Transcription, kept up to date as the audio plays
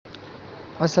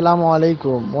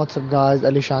Assalamu-Alaikum. What's up guys?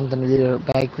 Ali Shantan here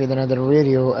back with another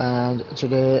video, and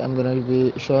today I'm gonna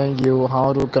be showing you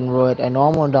how to convert a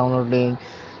normal download link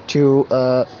to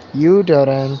a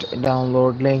uTorrent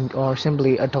download link or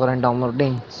simply a torrent download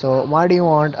link. So why do you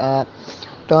want a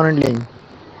torrent link?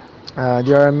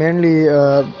 There are mainly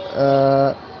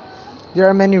there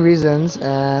are many reasons,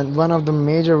 and one of the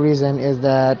major reason is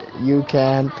that you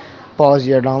can pause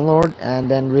your download and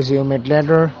then resume it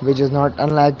later, which is not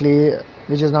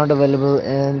available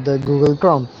in the Google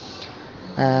Chrome.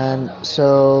 And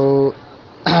so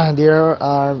there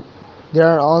are there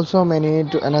are also many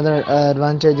to another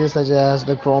advantages, such as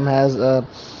the Chrome has a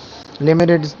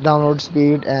limited download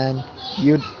speed, and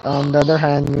you on the other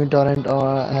hand uTorrent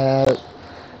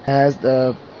has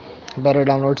the better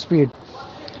download speed.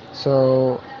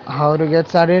 So how to get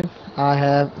started? I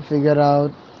have figured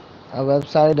out a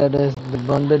website that is the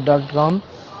burnbit.com.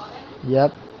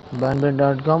 Yep,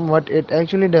 burnbit.com. What it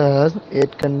actually does,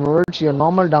 it converts your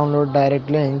normal download direct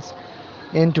links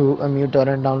into a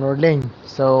torrent download link.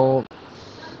 So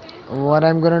what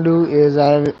I'm gonna do is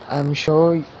I'll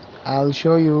show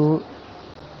you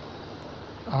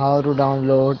how to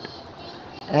download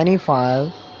any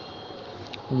file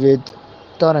with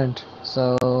torrent.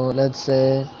 So let's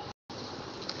say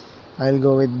I'll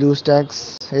go with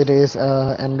BlueStacks. It is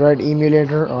a Android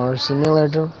emulator or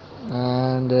simulator,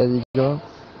 and there we go,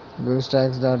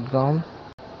 BlueStacks.com.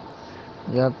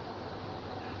 Yep,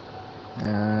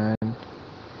 and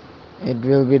it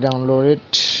will be downloaded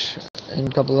in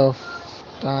couple of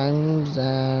times,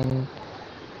 and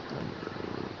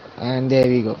there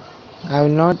we go. I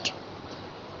will not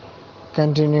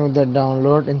continue the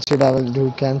download. Instead, I will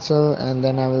do cancel, and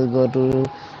then I will go to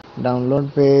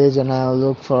download page, and I will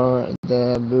look for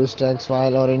the BlueStacks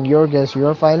file, or in your case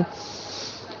your file,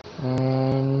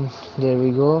 and there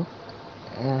we go.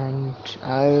 And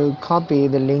I'll copy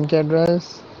the link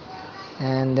address,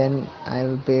 and then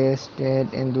I'll paste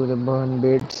it into the burn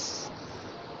bits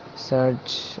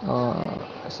search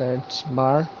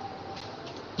bar.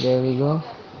 There we go.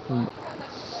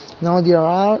 Now there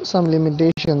are some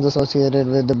limitations associated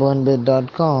with the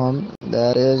burnbit.com.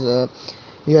 That is,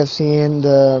 you have seen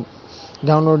the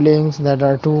download links that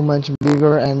are too much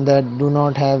bigger and that do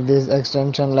not have this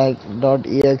extension like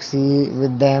 .exe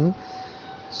with them.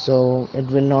 So it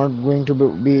will not going to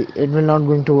it will not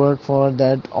going to work for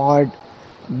that odd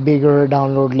bigger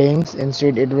download links.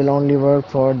 Instead, it will only work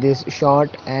for this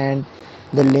short and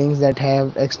the links that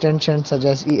have extensions such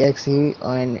as exe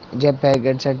and jpeg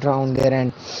etc on their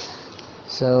end.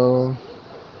 So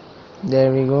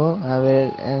there we go. I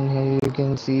will, and here you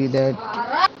can see that,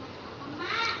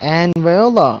 and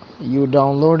voila, you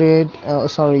downloaded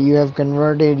you have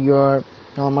converted your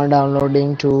normal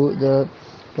downloading to the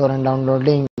torrent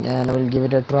downloading, and I will give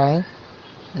it a try.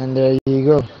 And there you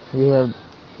go, you have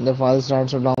the file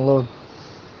starts to download.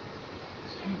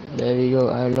 There we go.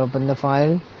 I will open the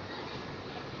file,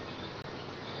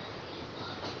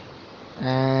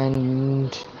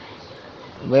 and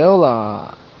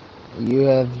voila, you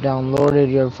have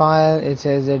downloaded your file. It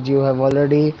says that you have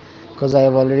already, because I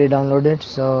have already downloaded,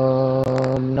 so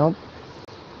nope.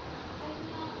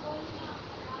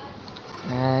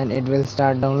 And it will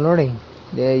start downloading.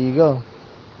 There you go.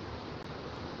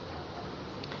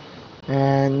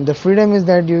 And the freedom is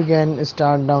that you can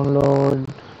start download,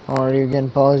 or you can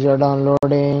pause your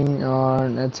downloading, or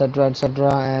etc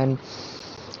etc,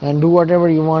 and do whatever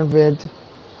you want with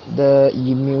the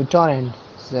torrent.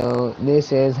 So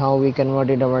this is how we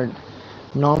converted our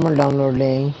normal download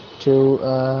link to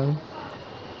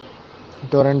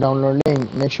torrent download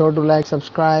link. Make sure to like,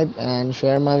 subscribe, and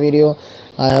share my video.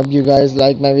 I hope you guys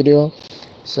like my video.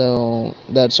 So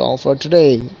that's all for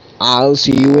today. I'll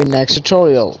see you in next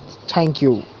tutorial. Thank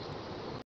you.